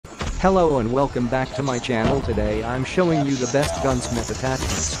Hello and welcome back to my channel. Today I'm showing you the best gunsmith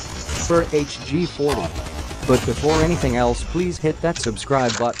attachments for HG40. But before anything else, please hit that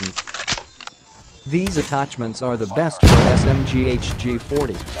subscribe button. These attachments are the best for SMG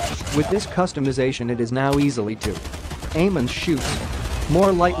HG40. With this customization it is now easily to aim and shoot,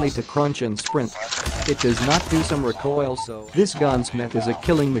 more likely to crunch and sprint. It does not do some recoil, so this gunsmith is a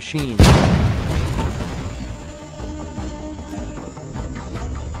killing machine.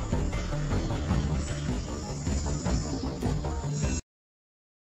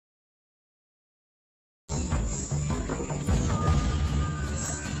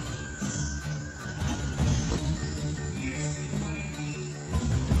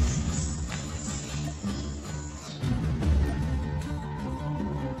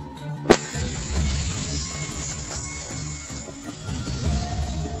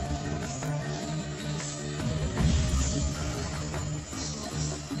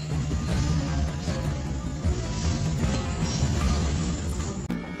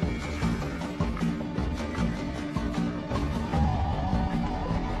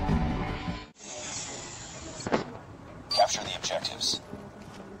 Capture the objectives.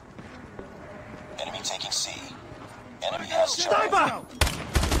 Enemy taking C. Enemy has Charlie.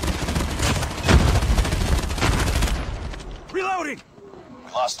 Reloading!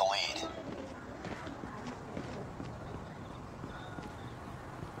 We lost the lead.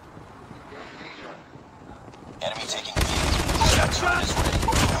 Enemy taking B. Turret is ready.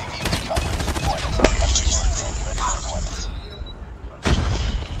 UAV recovered.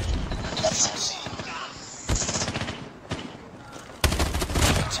 Capturing C.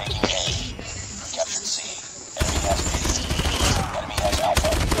 Taking A. Captured C. Enemy has B. Enemy has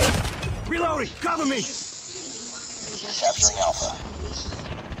Alpha. Reloading! Cover me! Capturing Alpha.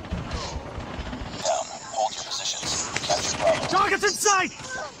 Down. Hold your positions. Capture Bravo. Targets in sight!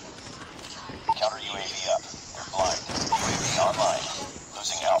 Counter UAV up. We're blind. UAV online.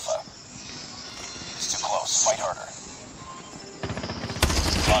 Losing Alpha. It's too close. Fight harder.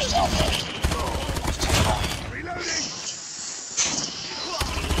 Lost Alpha. We've taken the lead. Reloading!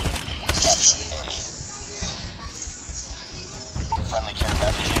 Captured A. Friendly care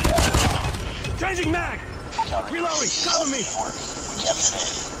package inbound. Changing mag! Counter Reloading! Cover me! Work. We captured A.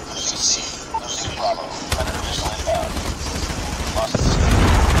 Losing C. Losing Bravo. Predator missile inbound. Lost C.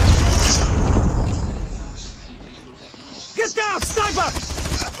 Get down, sniper!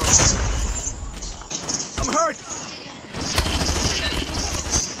 I'm hurt!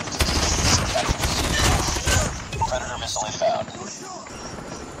 Predator missile inbound.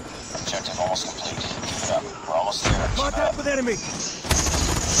 Objective almost complete. Keep it up. We're almost there. Keep it Contact up. with enemy!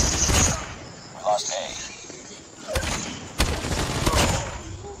 We lost A.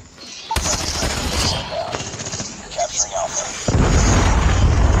 Capturing Alpha.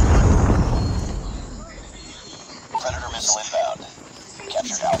 Predator missile inbound.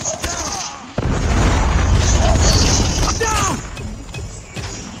 Captured Alpha. I'm down!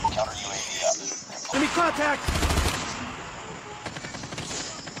 Counter UAV up. Enemy contact!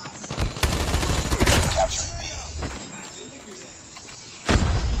 Capturing B.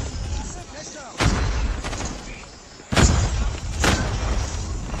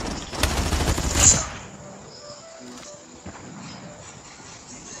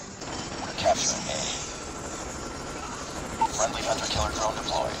 We're capturing A. Friendly hunter-killer drone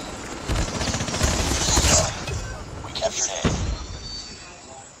deployed. We captured A.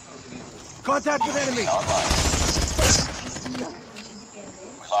 Contact with enemy! Online.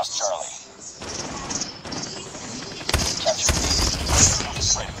 We lost Charlie. Captured B.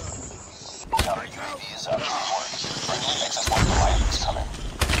 It's ready. Counter UAV is up. Report. Friendly XS-1 Goliath is coming.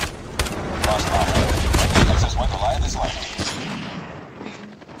 Lost Alpha. Friendly XS-1 Goliath is landing.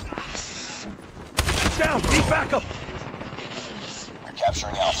 Down! Need backup! We're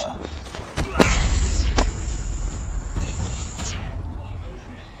capturing Alpha.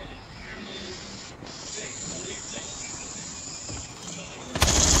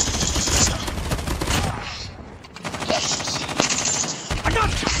 Capturing C. I got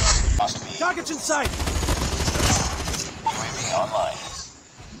you! Lost B. Targets in sight! UAV online.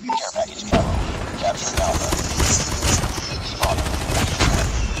 Care package camo. Capturing Alpha. Keep on it.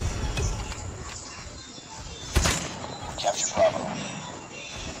 Capture Bravo.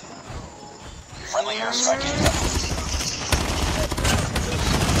 Friendly airstrike incoming.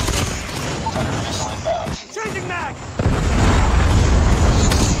 Predator missile inbound. Changing mag!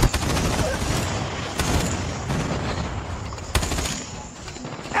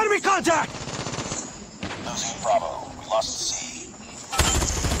 Enemy contact! Losing Bravo. We lost C.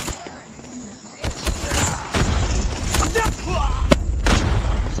 I'm down!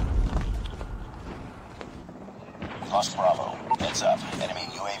 Lost Bravo. Heads up. Enemy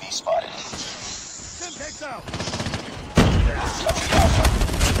UAV spotted. Simpex out. Copy Alpha.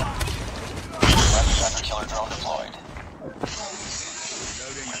 Friendly hunter killer drone deployed.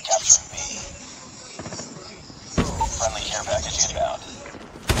 We're capturing B. Friendly care package inbound.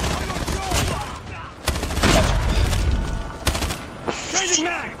 Capturing B. Changing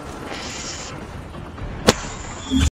mag.